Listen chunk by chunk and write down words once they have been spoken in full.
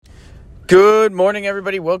Good morning,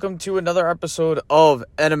 everybody. Welcome to another episode of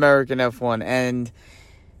An American F1. And,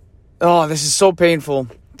 this is so painful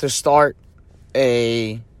to start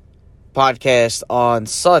a podcast on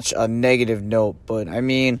such a negative note. But,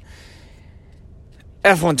 F1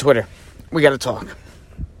 Twitter. We got to talk.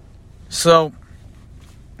 So,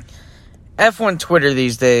 F1 Twitter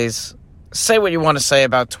these days, say what you want to say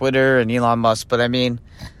about Twitter and Elon Musk, but looking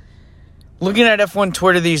at F1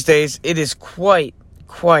 Twitter these days, it is quite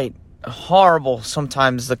horrible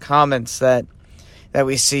sometimes, the comments that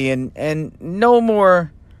we see, and no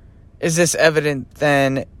more is this evident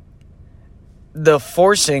than the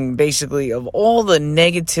forcing, basically, of all the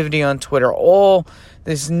negativity on Twitter, all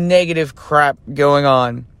this negative crap going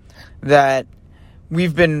on that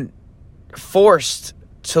we've been forced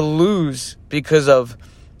to lose because of,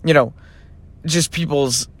 just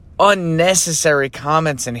people's unnecessary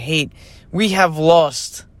comments and hate. We have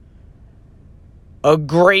lost a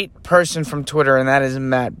great person from Twitter, and that is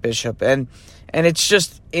Matt Bishop. And it's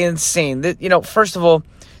just insane. That, first of all,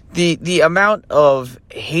 the amount of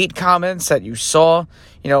hate comments that you saw,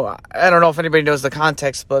 I don't know if anybody knows the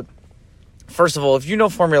context, but first of all, if you know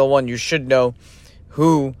Formula One, you should know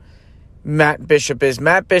who Matt Bishop is.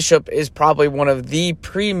 Matt Bishop is probably one of the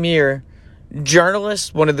premier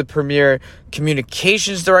journalists, one of the premier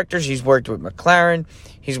communications directors. He's worked with McLaren.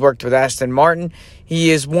 He's worked with Aston Martin.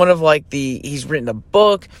 He is one of he's written a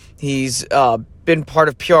book. He's been part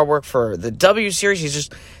of PR work for the W Series. He's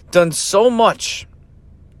just done so much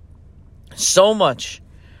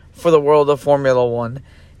for the world of Formula One.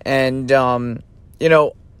 And,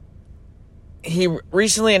 he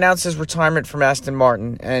recently announced his retirement from Aston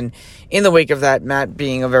Martin. And in the wake of that, Matt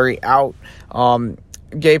being a very out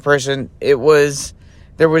gay person, there was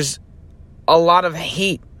a lot of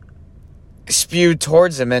hate spewed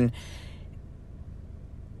towards him, and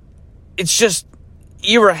it's just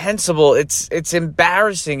irreprehensible. It's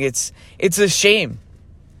embarrassing. It's a shame,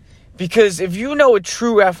 because if you know a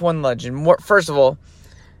true F1 legend, first of all,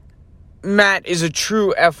 Matt is a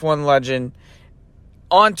true F1 legend.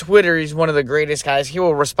 On Twitter, he's one of the greatest guys. He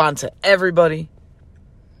will respond to everybody,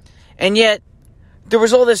 and yet there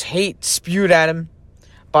was all this hate spewed at him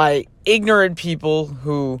by ignorant people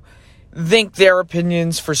who think their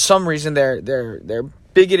opinions, for some reason, their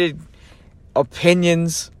bigoted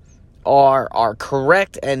opinions are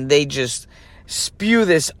correct, and they just spew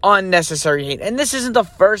this unnecessary hate. And this isn't the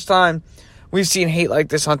first time we've seen hate like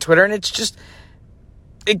this on Twitter, and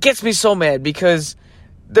it gets me so mad, because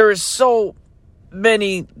there is so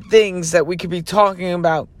many things that we could be talking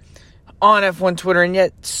about on F1 Twitter, and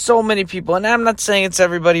yet so many people, and I'm not saying it's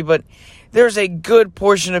everybody, but there's a good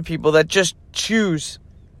portion of people that just choose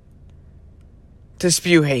to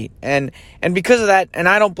spew hate. And because of that, and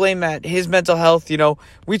I don't blame Matt, his mental health,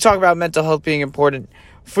 we talk about mental health being important.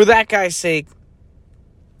 For that guy's sake,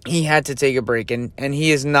 he had to take a break, and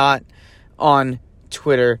he is not on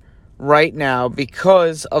Twitter right now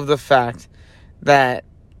because of the fact that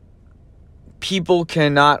people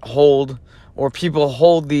cannot hold, or people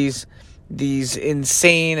hold these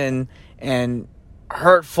insane and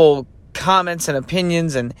hurtful comments and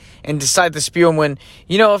opinions and decide to spew them when,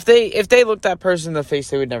 if they looked that person in the face,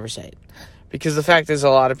 they would never say it. Because the fact is, a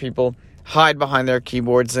lot of people hide behind their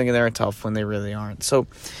keyboards thinking they're tough when they really aren't. So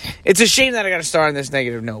it's a shame that I got to start on this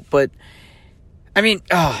negative note. But,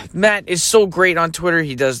 Matt is so great on Twitter.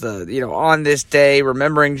 He does the, on this day,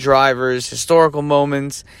 remembering drivers, historical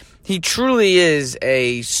moments. He truly is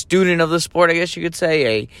a student of the sport, I guess you could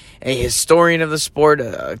say, a historian of the sport,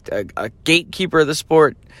 a gatekeeper of the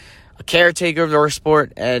sport, a caretaker of our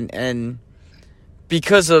sport, and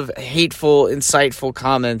because of hateful, insightful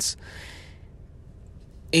comments,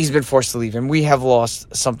 he's been forced to leave, and we have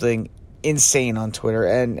lost something insane on Twitter,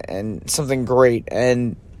 and something great,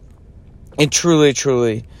 and it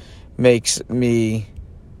truly makes me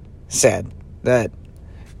sad that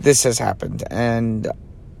this has happened, and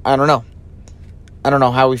I don't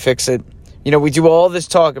know how we fix it. We do all this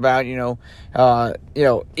talk about, in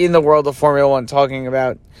the world of Formula One, talking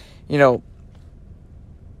about,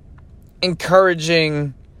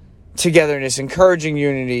 encouraging togetherness, encouraging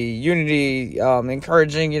unity,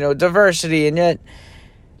 encouraging, diversity, and yet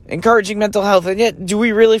encouraging mental health. And yet, do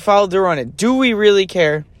we really follow through on it? Do we really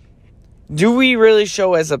care? Do we really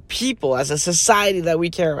show as a people, as a society, that we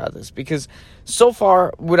care about this? Because so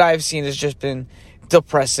far, what I've seen has just been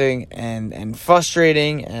depressing and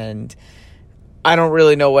frustrating, and I don't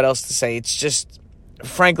really know what else to say. It's just,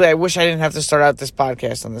 frankly, I wish I didn't have to start out this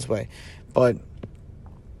podcast on this way, but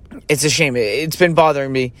it's a shame. It's been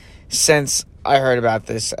bothering me since I heard about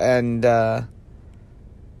this, and I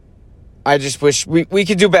just wish we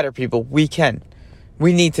could do better, people. We can.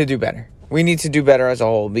 We need to do better. we need to do better as a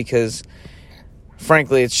whole because,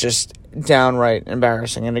 frankly, it's just downright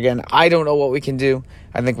embarrassing. And again, I don't know what we can do.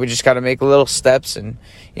 I think we just got to make little steps. And,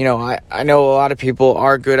 I know a lot of people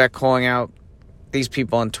are good at calling out these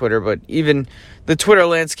people on Twitter, but even the Twitter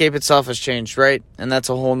landscape itself has changed, right? And that's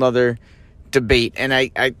a whole nother debate. And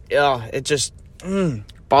it just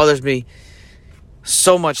bothers me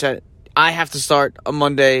so much that I have to start a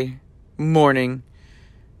Monday morning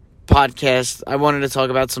podcast. I wanted to talk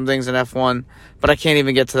about some things in F1, but I can't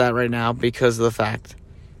even get to that right now because of the fact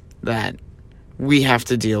that we have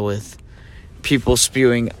to deal with people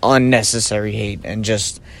spewing unnecessary hate and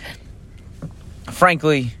just,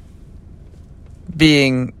 frankly,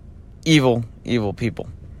 being evil people.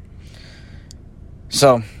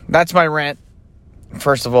 So, that's my rant,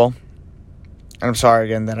 first of all. And I'm sorry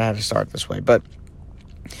again that I had to start this way, but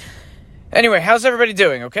anyway, how's everybody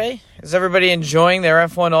doing, okay? Is everybody enjoying their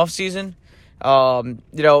F1 offseason?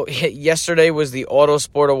 Yesterday was the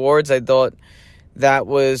Autosport Awards. I thought that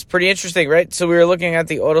was pretty interesting, right? So we were looking at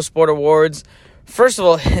the Autosport Awards. First of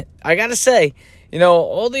all, I gotta say,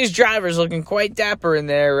 all these drivers looking quite dapper in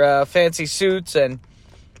their fancy suits. And,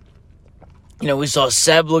 we saw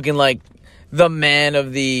Seb looking like the man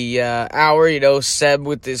of the hour. Seb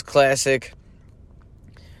with his classic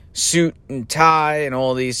suit and tie and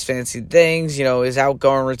all these fancy things, his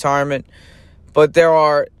outgoing retirement. But there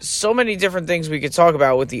are so many different things we could talk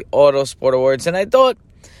about with the Autosport Awards, and I thought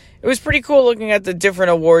it was pretty cool looking at the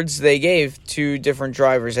different awards they gave to different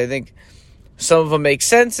drivers. I think some of them make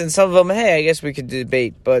sense, and some of them, hey, I guess we could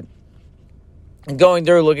debate. But going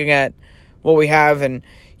through, looking at what we have, and,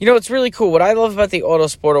 it's really cool. What I love about the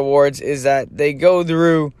Autosport Awards is that they go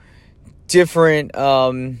through different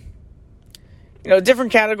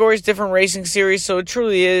different categories, different racing series. So it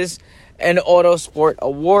truly is an Autosport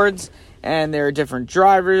Awards. And there are different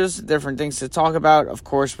drivers, different things to talk about. Of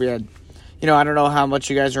course, we had, I don't know how much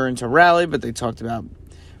you guys are into rally, but they talked about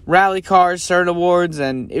rally cars, certain awards.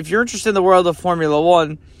 And if you're interested in the world of Formula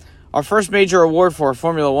One, our first major award for a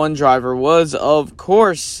Formula One driver was, of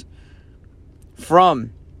course,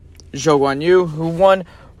 from Zhou Guanyu, who won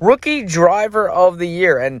Rookie Driver of the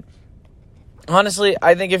Year. And honestly,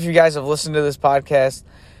 I think if you guys have listened to this podcast,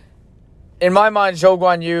 in my mind, Zhou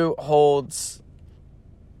Guanyu holds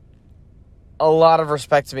a lot of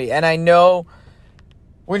respect to me. And I know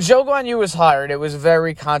when Zhou Guanyu was hired, it was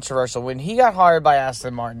very controversial. When he got hired by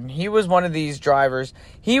Aston Martin, he was one of these drivers.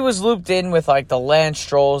 He was looped in with like the Lance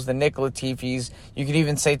Strolls, the Nick Latifis. You could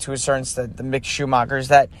even say to a certain extent the Mick Schumachers,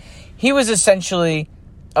 that he was essentially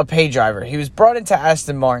a pay driver. He was brought into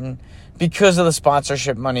Aston Martin because of the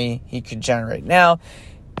sponsorship money he could generate. Now,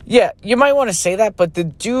 yeah, you might want to say that, but the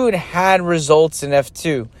dude had results in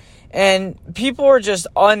F2. And people are just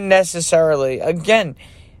unnecessarily, again,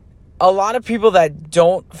 a lot of people that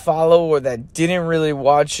don't follow or that didn't really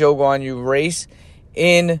watch Zhou Guanyu race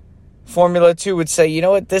in Formula 2 would say, you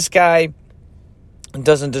know what, this guy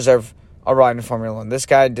doesn't deserve a ride in Formula 1. This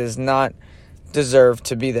guy does not deserve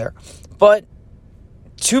to be there. But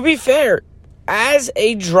to be fair, as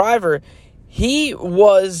a driver, he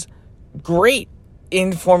was great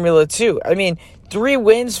in Formula 2. I mean, 3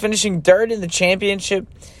 wins, finishing third in the championship.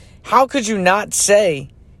 How could you not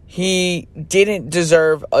say he didn't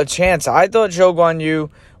deserve a chance? I thought Zhou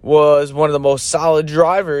Guanyu was one of the most solid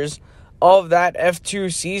drivers of that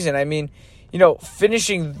F2 season. I mean,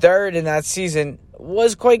 finishing third in that season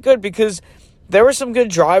was quite good because there were some good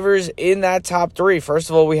drivers in that top 3.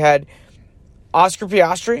 First of all, we had Oscar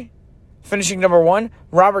Piastri finishing number 1.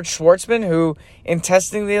 Robert Schwartzman, who in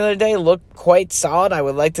testing the other day looked quite solid. I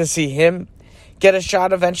would like to see him get a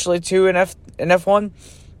shot eventually too in F1.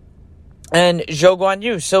 And Zhou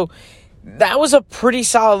Guanyu. So that was a pretty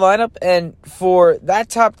solid lineup. And for that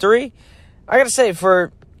top 3, I got to say,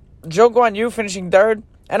 for Zhou Guanyu finishing third,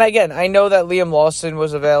 and again, I know that Liam Lawson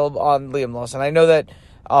was available on Liam Lawson. I know that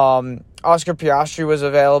Oscar Piastri was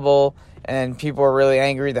available, and people were really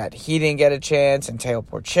angry that he didn't get a chance, and Théo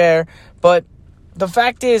Pourchaire. But the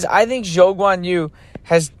fact is, I think Zhou Guanyu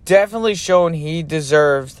has definitely shown he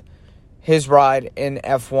deserved his ride in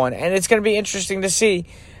F1. And it's going to be interesting to see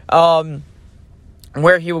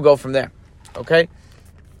where he will go from there, okay?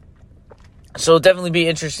 So it'll definitely be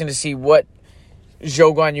interesting to see what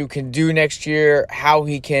Zhou Guanyu can do next year, how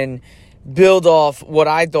he can build off what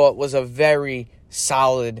I thought was a very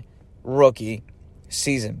solid rookie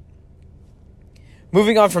season.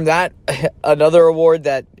 Moving on from that, another award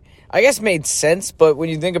that I guess made sense, but when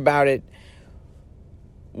you think about it,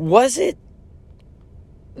 was it?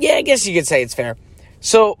 Yeah, I guess you could say it's fair.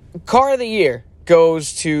 So, Car of the Year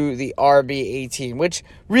goes to the RB18, which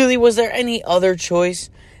really, was there any other choice?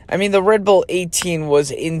 I mean, the Red Bull 18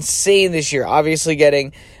 was insane this year. Obviously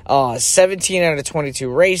getting 17 out of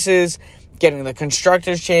 22 races, getting the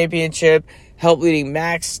Constructors' Championship, helped leading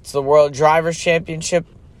Max to the World Drivers' Championship.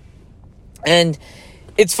 And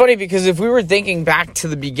it's funny because if we were thinking back to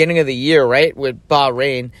the beginning of the year, right, with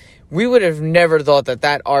Bahrain, we would have never thought that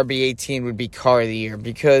RB18 would be car of the year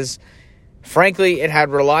because, frankly, it had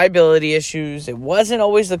reliability issues. It wasn't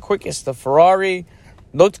always the quickest. The Ferrari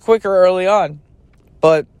looked quicker early on,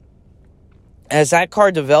 but as that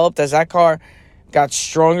car developed, as that car got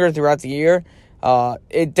stronger throughout the year,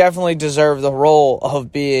 it definitely deserved the role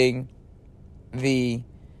of being the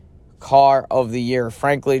car of the year.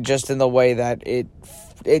 Frankly, just in the way that it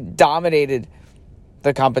dominated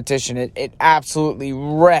the competition. It absolutely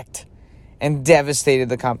wrecked and devastated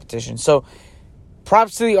the competition. So,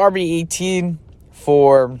 props to the RB18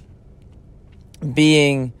 for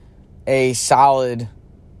being a solid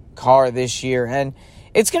car this year. And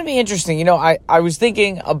it's going to be interesting. You know, I was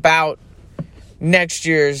thinking about next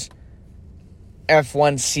year's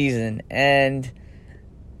F1 season. And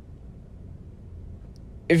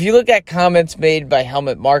if you look at comments made by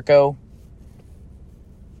Helmut Marko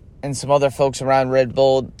and some other folks around Red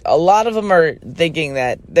Bull, a lot of them are thinking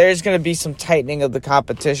that there's going to be some tightening of the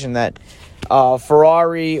competition, that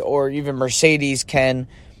Ferrari or even Mercedes can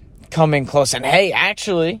come in close. And hey,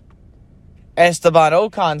 actually, Esteban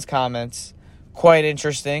Ocon's comments, quite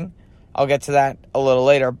interesting. I'll get to that a little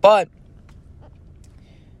later. But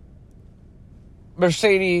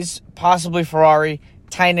Mercedes, possibly Ferrari,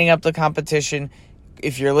 tightening up the competition.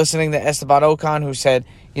 If you're listening to Esteban Ocon, who said,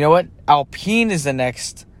 you know what, Alpine is the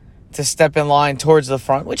next to step in line towards the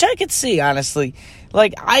front, which I could see, honestly.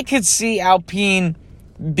 Like, I could see Alpine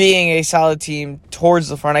being a solid team towards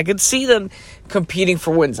the front. I could see them competing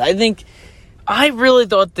for wins. I really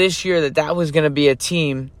thought this year that was going to be a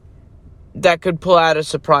team that could pull out a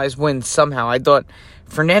surprise win somehow. I thought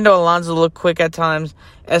Fernando Alonso looked quick at times.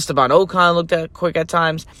 Esteban Ocon looked quick at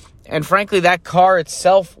times. And frankly, that car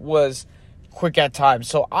itself was quick at times.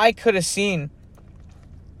 So I could have seen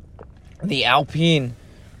the Alpine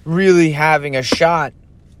really having a shot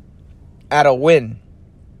at a win.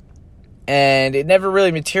 And it never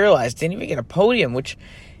really materialized. Didn't even get a podium, which,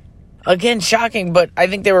 again, shocking. But I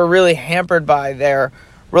think they were really hampered by their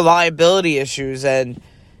reliability issues. And,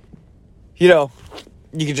 you know,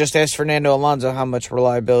 you could just ask Fernando Alonso how much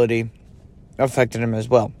reliability affected him as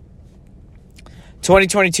well.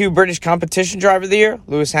 2022 British Competition Driver of the Year,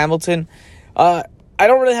 Lewis Hamilton. I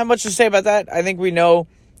don't really have much to say about that. I think we know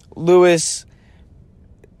Lewis.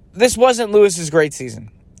 This wasn't Lewis's great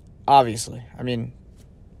season, obviously. I mean,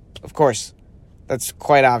 of course, that's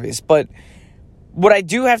quite obvious. But what I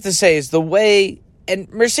do have to say is the way,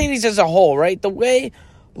 and Mercedes as a whole, right? The way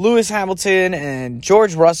Lewis Hamilton and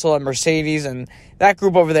George Russell and Mercedes and that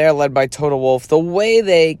group over there led by Toto Wolff, the way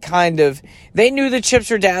they knew the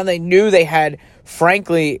chips were down. They knew they had,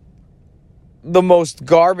 frankly, the most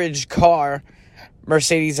garbage car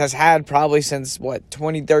Mercedes has had probably since,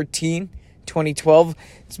 2013, 2012.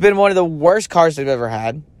 It's been one of the worst cars they've ever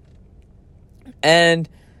had. And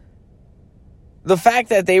the fact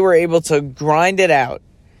that they were able to grind it out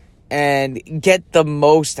and get the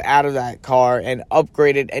most out of that car and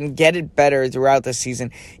upgrade it and get it better throughout the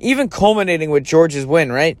season, even culminating with George's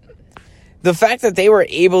win, right? The fact that they were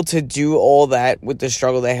able to do all that with the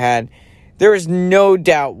struggle they had, there is no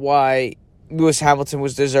doubt why Lewis Hamilton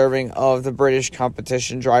was deserving of the British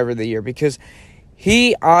Competition Driver of the Year, because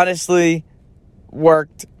he honestly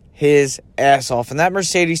worked his ass off. And that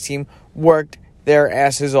Mercedes team worked their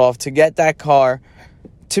asses off to get that car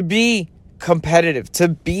to be competitive, to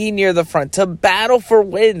be near the front, to battle for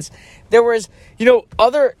wins. There was,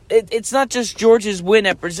 it's not just George's win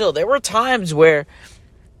at Brazil. There were times where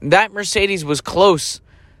that Mercedes was close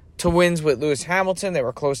to wins with Lewis Hamilton. They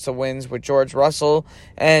were close to wins with George Russell.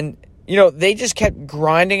 And, they just kept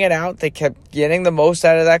grinding it out. They kept getting the most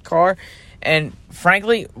out of that car. And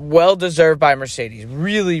frankly, well-deserved by Mercedes.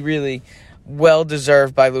 Really, really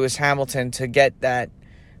well-deserved by Lewis Hamilton to get that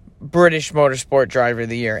British Motorsport Driver of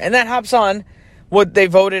the Year. And that hops on what they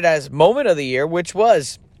voted as Moment of the Year, which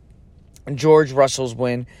was George Russell's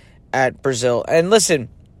win at Brazil. And listen,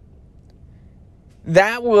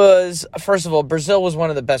 that was, first of all, Brazil was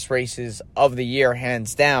one of the best races of the year,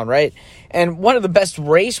 hands down, right? And one of the best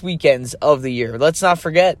race weekends of the year. Let's not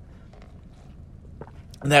forget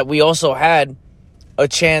that we also had a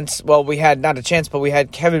chance, well, we had not a chance, but we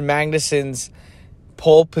had Kevin Magnussen's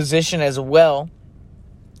pole position as well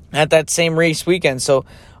at that same race weekend. So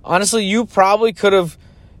honestly, you probably could have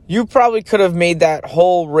made that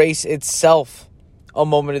whole race itself a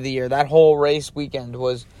Moment of the Year. That whole race weekend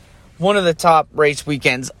was one of the top race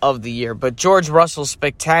weekends of the year. But George Russell's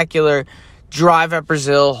spectacular drive at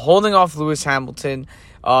Brazil, holding off Lewis Hamilton,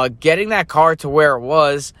 getting that car to where it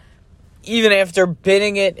was, even after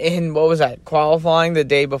binning it in, qualifying the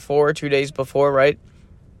day before, 2 days before, right?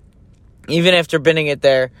 Even after binning it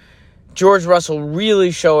there, George Russell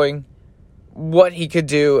really showing what he could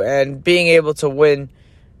do, and being able to win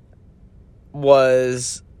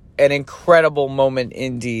was an incredible moment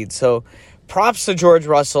indeed. So props to George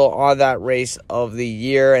Russell on that race of the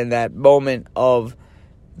year and that moment of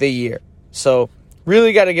the year. So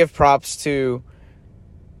really got to give props to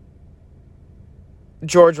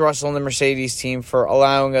George Russell and the Mercedes team for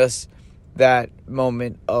allowing us that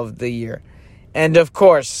moment of the year. And of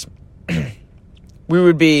course, we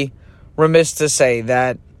would be remiss to say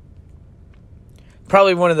that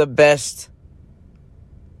probably one of the best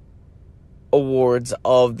awards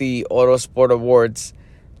of the Autosport Awards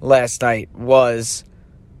last night was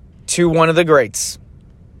to one of the greats.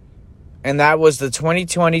 And that was the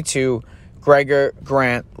 2022 Gregor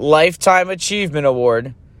Grant Lifetime Achievement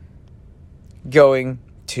Award going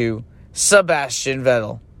to Sebastian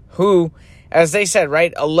Vettel, who, as they said,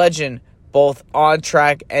 right, a legend both on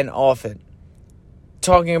track and off it.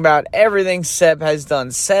 Talking about everything Seb has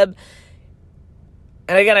done. Seb,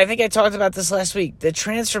 and again, I think I talked about this last week, the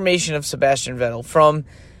transformation of Sebastian Vettel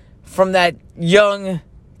from that young,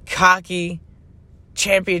 cocky,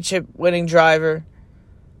 championship-winning driver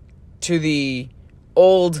to the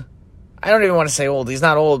old, I don't even want to say old, he's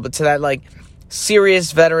not old, but to that, like,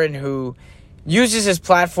 serious veteran who uses his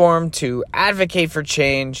platform to advocate for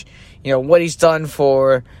change, what he's done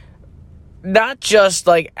for not just,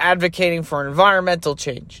 like, advocating for environmental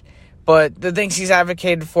change, but the things he's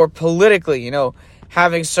advocated for politically,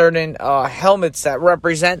 having certain helmets that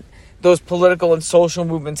represent those political and social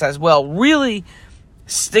movements as well. Really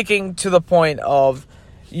sticking to the point of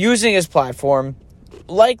using his platform,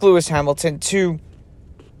 like Lewis Hamilton, to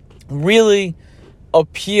really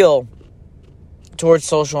appeal towards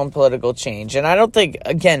social and political change. And I think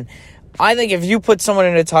if you put someone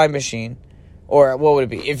in a time machine, or what would it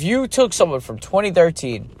be? If you took someone from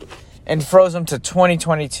 2013 and froze them to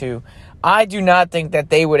 2022, I do not think that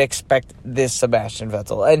they would expect this Sebastian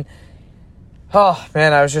Vettel. And, oh,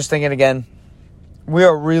 man, I was just thinking again, we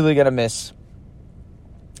are really going to miss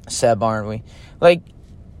Seb, aren't we? Like,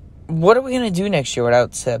 what are we going to do next year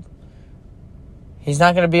without Seb? He's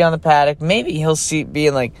not going to be on the paddock. Maybe he'll be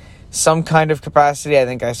in, like, some kind of capacity. I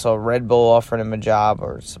think I saw Red Bull offering him a job,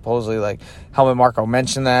 or supposedly, like, Helmut Marko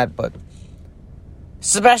mentioned that. But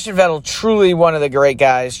Sebastian Vettel, truly one of the great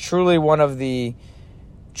guys, truly one of the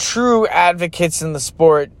true advocates in the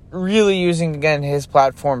sport, really using, again, his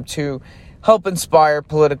platform to help inspire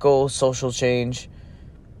political, social change.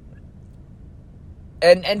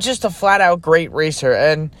 And just a flat-out great racer.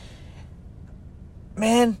 And,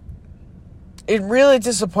 man, it really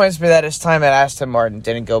disappoints me that his time at Aston Martin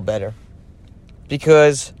didn't go better.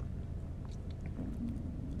 Because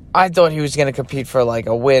I thought he was going to compete for, like,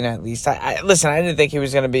 a win at least. Listen, I didn't think he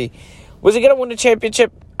was going to be... Was he going to win a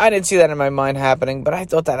championship? I didn't see that in my mind happening, but I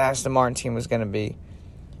thought that Aston Martin team was going to be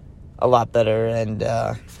a lot better. And,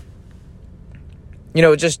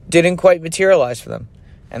 it just didn't quite materialize for them.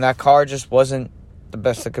 And that car just wasn't the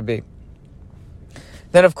best it could be.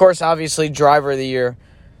 Then, of course, obviously, driver of the year.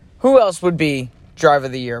 Who else would be driver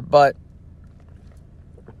of the year but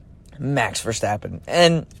Max Verstappen?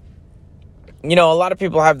 And, a lot of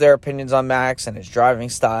people have their opinions on Max and his driving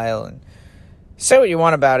style, and say what you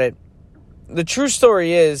want about it. The true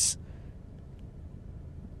story is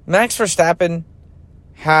Max Verstappen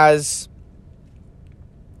has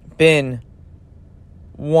been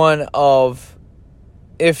one of,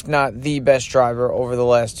 if not the best driver over the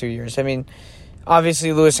last 2 years. I mean,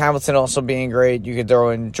 obviously Lewis Hamilton also being great. You could throw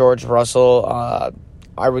in George Russell.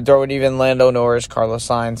 I would throw in even Lando Norris, Carlos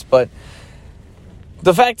Sainz. But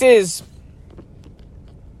the fact is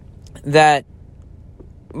that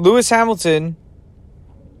Lewis Hamilton...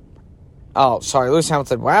 Lewis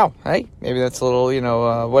Hamilton. Wow. Hey, maybe that's a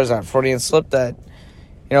little, what is that, Freudian slip that,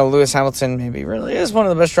 Lewis Hamilton maybe really is one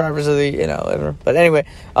of the best drivers of the, ever. But anyway,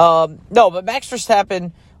 but Max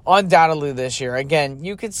Verstappen undoubtedly this year. Again,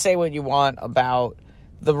 you could say what you want about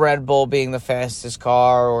the Red Bull being the fastest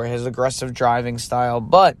car or his aggressive driving style,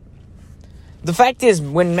 but the fact is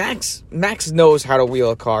when Max knows how to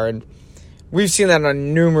wheel a car, and we've seen that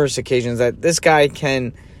on numerous occasions, that this guy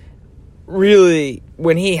can really,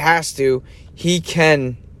 when he has to, he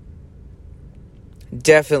can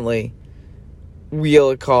definitely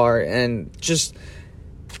wheel a car. And just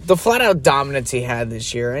the flat-out dominance he had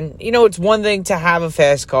this year. And, it's one thing to have a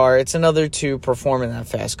fast car. It's another to perform in that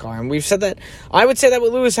fast car. And we've said that. I would say that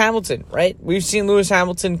with Lewis Hamilton, right? We've seen Lewis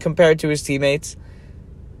Hamilton compared to his teammates.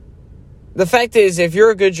 The fact is, if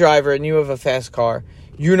you're a good driver and you have a fast car,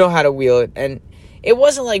 you know how to wheel it. And it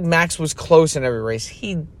wasn't like Max was close in every race.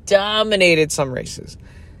 He dominated some races.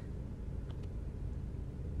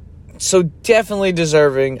 So definitely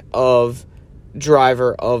deserving of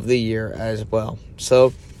driver of the year as well.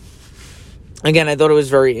 So, again, I thought it was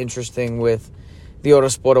very interesting with the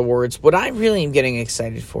Autosport Awards. But I really am getting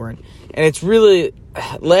excited for it. And it's really,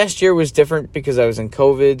 last year was different because I was in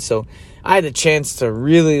COVID. So I had the chance to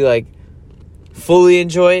really, fully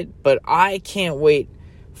enjoy it. But I can't wait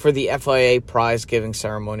for the FIA prize giving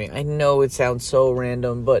ceremony. I know it sounds so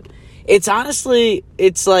random, but it's honestly,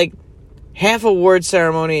 it's like half award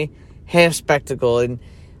ceremony, half spectacle. And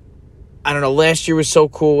I don't know, last year was so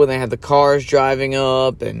cool when they had the cars driving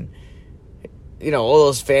up and, all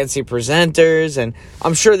those fancy presenters. And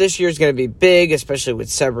I'm sure this year's going to be big, especially with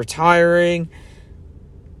Seb retiring.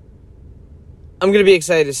 I'm going to be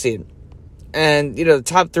excited to see it. And, the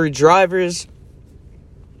top 3 drivers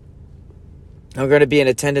are going to be in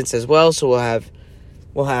attendance as well. So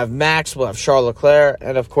we'll have Max, we'll have Charles Leclerc,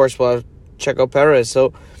 and of course we'll have Checo Perez.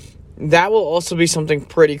 So that will also be something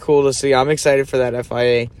pretty cool to see. I'm excited for that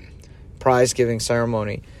FIA prize-giving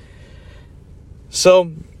ceremony.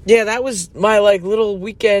 So, yeah, that was my, little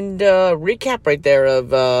weekend recap right there of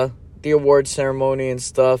the award ceremony and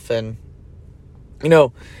stuff. And,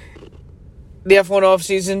 the F1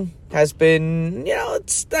 offseason has been,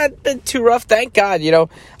 it's not been too rough. Thank God,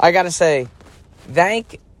 I got to say,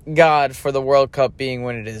 thank God for the World Cup being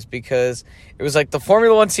when it is, because it was like the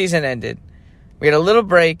Formula One season ended. We had a little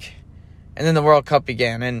break, and then the World Cup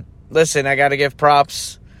began. And listen, I got to give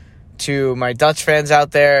props to my Dutch fans out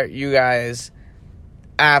there. You guys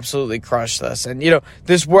absolutely crushed us. And,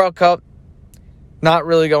 this World Cup, not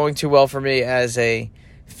really going too well for me as a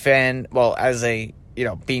fan. Well, as a,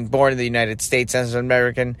 being born in the United States as an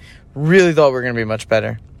American, really thought we were going to be much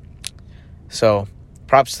better. So,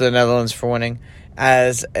 props to the Netherlands for winning.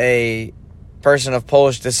 As a person of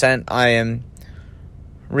Polish descent, I am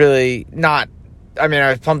really not. I mean, I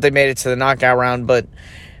was pumped they made it to the knockout round, but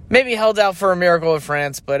maybe held out for a miracle with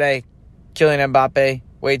France. But hey, Kylian Mbappe,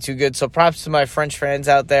 way too good. So props to my French fans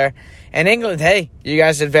out there. And England, hey, you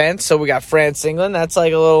guys advanced. So we got France, England. That's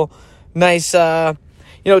like a little nice, 2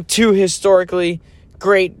 historically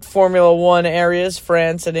great Formula One areas,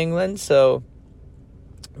 France and England. So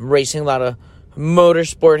racing, a lot of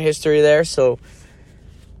motorsport history there. So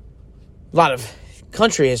a lot of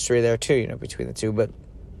country history there too, between the two. But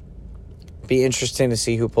be interesting to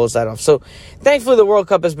see who pulls that off. So thankfully the World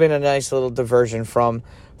Cup has been a nice little diversion from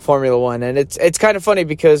Formula One. And it's kind of funny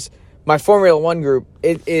because my Formula One group,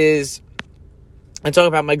 I talk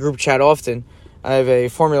about my group chat often. I have a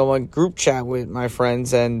Formula One group chat with my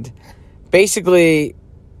friends, and basically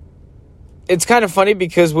it's kind of funny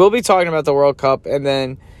because we'll be talking about the World Cup and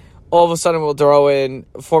then all of a sudden we'll throw in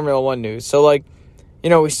Formula One news. So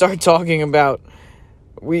we start talking about,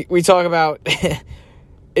 we talk about,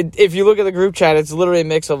 if you look at the group chat, it's literally a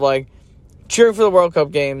mix of cheering for the World Cup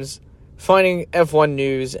games, finding F1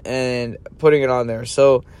 news, and putting it on there.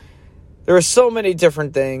 So there are so many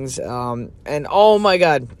different things. And oh my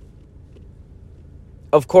God,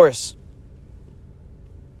 of course,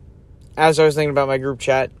 as I was thinking about my group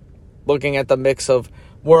chat, looking at the mix of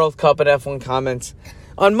World Cup and F1 comments,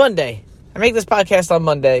 on Monday, I make this podcast on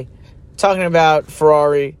Monday, talking about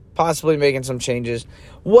Ferrari possibly making some changes.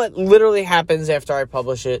 What literally happens after I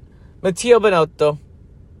publish it? Matteo Binotto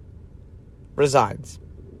resigns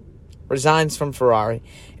from Ferrari.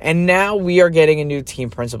 And now we are getting a new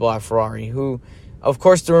team principal at Ferrari, who, of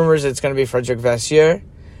course, the rumors it's going to be Frederic Vasseur,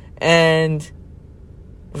 and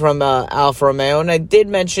from Alfa Romeo. And I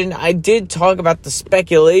did talk about the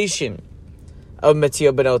speculation of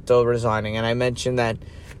Matteo Binotto resigning, and I mentioned that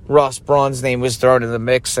Ross Brawn's name was thrown in the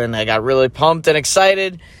mix, and I got really pumped and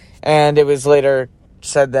excited, and it was later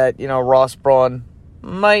said that, Ross Brawn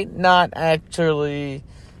might not actually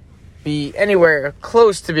be anywhere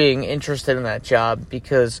close to being interested in that job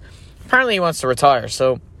because apparently he wants to retire.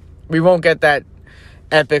 So we won't get that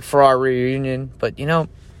epic Ferrari reunion. But,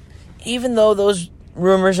 even though those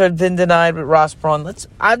rumors have been denied with Ross Brawn,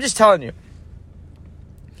 I'm just telling you,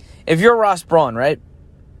 if you're Ross Brawn, right?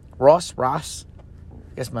 Ross? I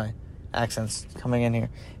guess my accent's coming in here.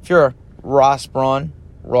 If you're a Ross Brawn,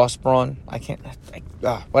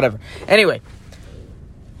 whatever. Anyway,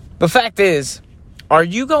 the fact is, are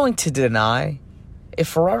you going to deny, if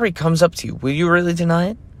Ferrari comes up to you, will you really deny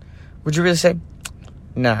it? Would you really say,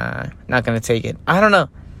 nah, not going to take it? I don't know.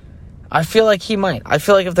 I feel like he might. I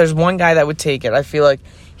feel like if there's one guy that would take it, I feel like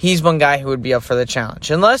he's one guy who would be up for the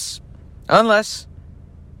challenge. Unless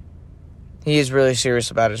he is really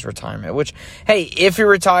serious about his retirement. Which, hey, if he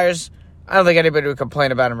retires, I don't think anybody would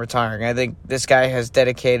complain about him retiring. I think this guy has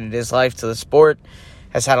dedicated his life to the sport,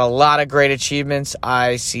 has had a lot of great achievements.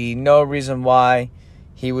 I see no reason why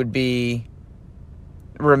he would be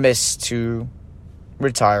remiss to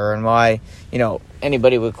retire and why,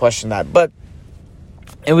 anybody would question that. But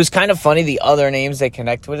it was kind of funny, the other names they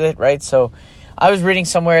connect with it, right? So I was reading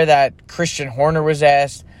somewhere that Christian Horner was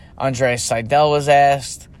asked, Andreas Seidel was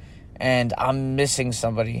asked, and I'm missing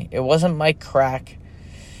somebody. It wasn't Mike Crack.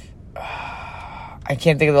 I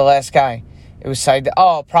can't think of the last guy. It was Seidel.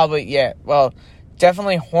 Oh, probably, yeah. Well,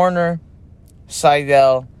 definitely Horner,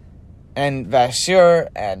 Seidel, and Vasseur,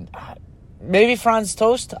 and maybe Franz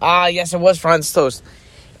Toast. Yes, it was Franz Toast.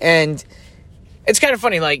 And it's kind of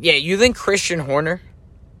funny, you think Christian Horner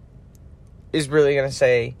is really going to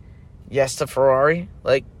say yes to Ferrari?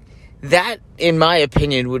 That, in my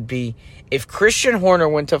opinion, would be, if Christian Horner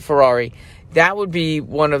went to Ferrari, that would be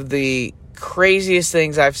one of the craziest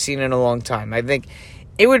things I've seen in a long time. I think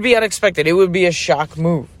it would be unexpected. It would be a shock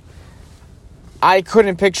move. I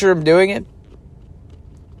couldn't picture him doing it.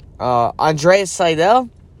 Andreas Seidel.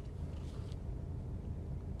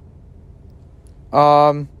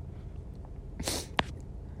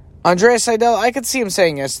 Andreas Seidel, I could see him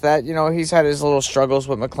saying yes to that. He's had his little struggles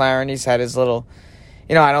with McLaren. He's had his little...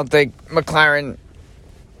 I don't think McLaren...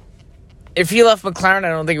 If he left McLaren, I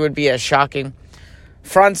don't think it would be as shocking.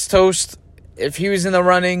 Franz Toast, if he was in the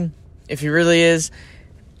running, if he really is...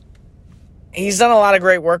 He's done a lot of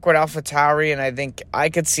great work with AlphaTauri, and I think I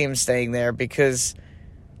could see him staying there because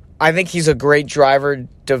I think he's a great driver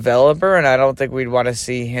developer, and I don't think we'd want to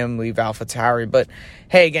see him leave AlphaTauri. But,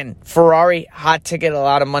 hey, again, Ferrari, hot ticket, a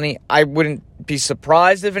lot of money. I wouldn't be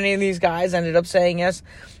surprised if any of these guys ended up saying yes.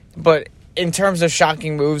 But in terms of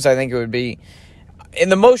shocking moves, I think it would be... And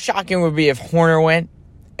the most shocking would be if Horner went,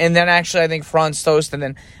 and then actually I think Franz Toast, and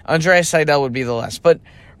then Andreas Seidel would be the less. But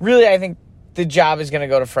really, I think the job is going to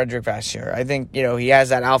go to Frederic Vasseur. I think, he has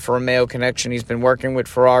that Alfa Romeo connection. He's been working with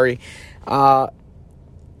Ferrari. That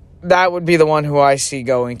would be the one who I see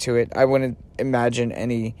going to it. I wouldn't imagine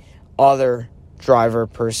any other driver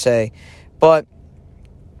per se. But,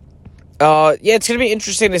 it's going to be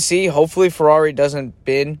interesting to see. Hopefully Ferrari doesn't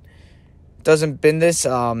bin this.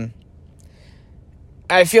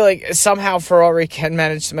 I feel like somehow Ferrari can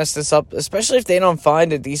manage to mess this up, especially if they don't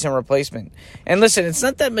find a decent replacement. And listen, it's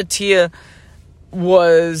not that Mattia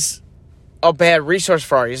was a bad resource for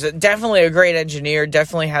Ferrari. He's definitely a great engineer,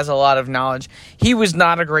 definitely has a lot of knowledge. He was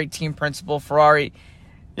not a great team principal. Ferrari,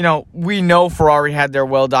 we know Ferrari had their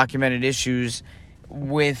well-documented issues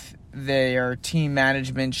with their team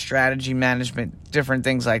management, strategy management, different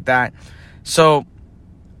things like that. So,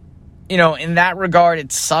 in that regard,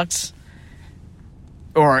 it sucks.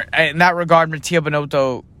 Or in that regard, Mattia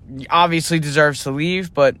Binotto obviously deserves to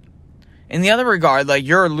leave, but in the other regard,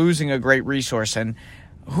 you're losing a great resource, and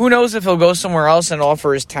who knows if he'll go somewhere else and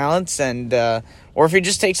offer his talents, and or if he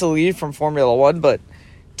just takes a leave from Formula One. But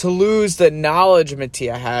to lose the knowledge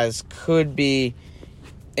Mattia has could be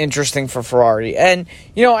interesting for Ferrari. And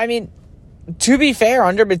to be fair,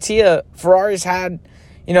 under Mattia, Ferrari's had,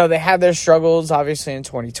 they had their struggles obviously in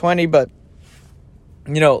 2020, but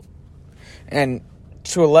and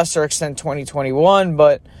to a lesser extent 2021,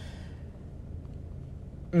 but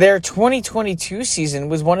their 2022 season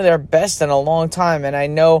was one of their best in a long time. And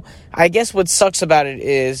I guess what sucks about it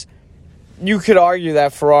is you could argue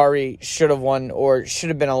that Ferrari should have won or should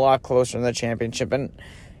have been a lot closer in the championship. And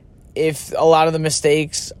if a lot of the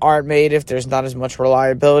mistakes aren't made, if there's not as much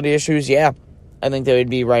reliability issues, I think they would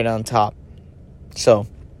be right on top. So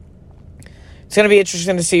it's going to be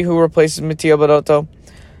interesting to see who replaces Mattia Binotto.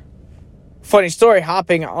 Funny story,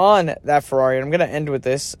 hopping on that Ferrari, and I'm going to end with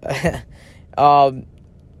this,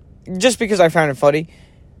 just because I found it funny.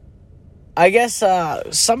 I guess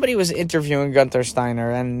somebody was interviewing Gunther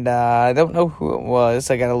Steiner, and I don't know who it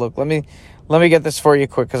was. I got to look. Let me get this for you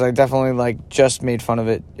quick, because I definitely just made fun of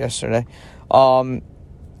it yesterday. So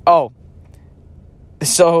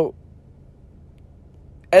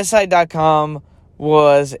SI.com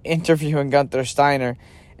was interviewing Gunther Steiner,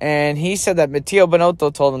 and he said that Mattia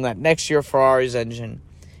Binotto told him that next year Ferrari's engine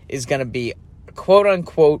is going to be,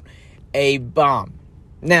 quote-unquote, a bomb.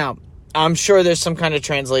 Now, I'm sure there's some kind of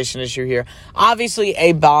translation issue here. Obviously,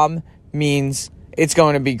 a bomb means it's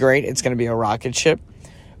going to be great. It's going to be a rocket ship.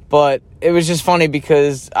 But it was just funny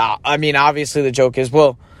because, obviously the joke is,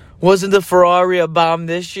 well, wasn't the Ferrari a bomb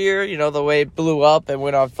this year? The way it blew up and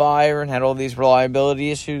went on fire and had all these reliability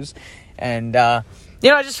issues. And,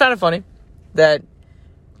 I just found it funny that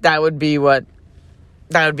would be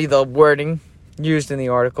the wording used in the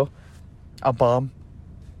article. A bomb.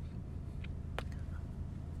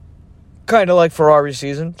 Kind of like Ferrari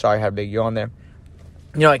season. Sorry, I had a big yawn there.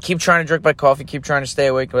 I keep trying to drink my coffee, keep trying to stay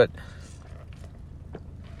awake, but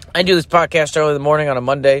I do this podcast early in the morning on a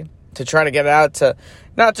Monday to try to get it out to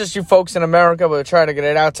not just you folks in America, but to try to get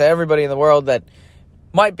it out to everybody in the world that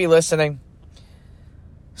might be listening.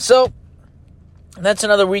 So, that's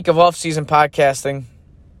another week of off-season podcasting.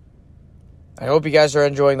 I hope you guys are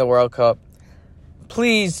enjoying the World Cup.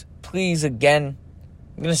 Please, again,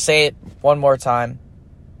 I'm going to say it one more time.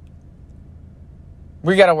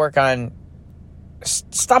 We got to work on,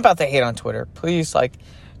 stomp out the hate on Twitter. Please,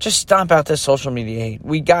 just stomp out this social media hate.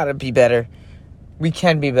 We got to be better. We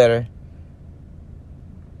can be better.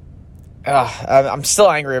 I'm still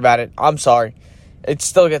angry about it. I'm sorry. It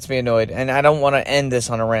still gets me annoyed, and I don't want to end this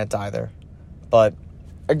on a rant either. But,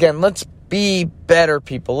 again, let's be better,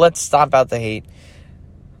 people. Let's stomp out the hate.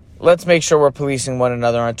 Let's make sure we're policing one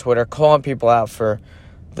another on Twitter, calling people out for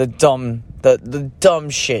the dumb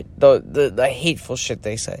shit, the hateful shit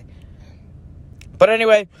they say. But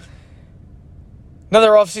anyway,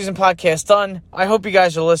 another off-season podcast done. I hope you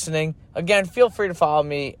guys are listening. Again, feel free to follow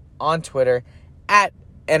me on Twitter at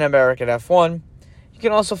AnAmericanF1. You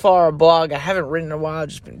can also follow our blog. I haven't written in a while. I've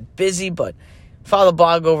just been busy, but follow the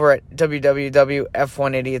blog over at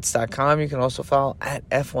www.f1idiots.com. You can also follow at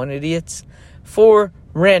F1idiots for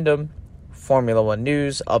random Formula One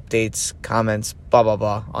news, updates, comments, blah, blah,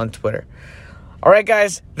 blah on Twitter. All right,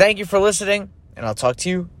 guys, thank you for listening, and I'll talk to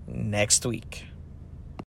you next week.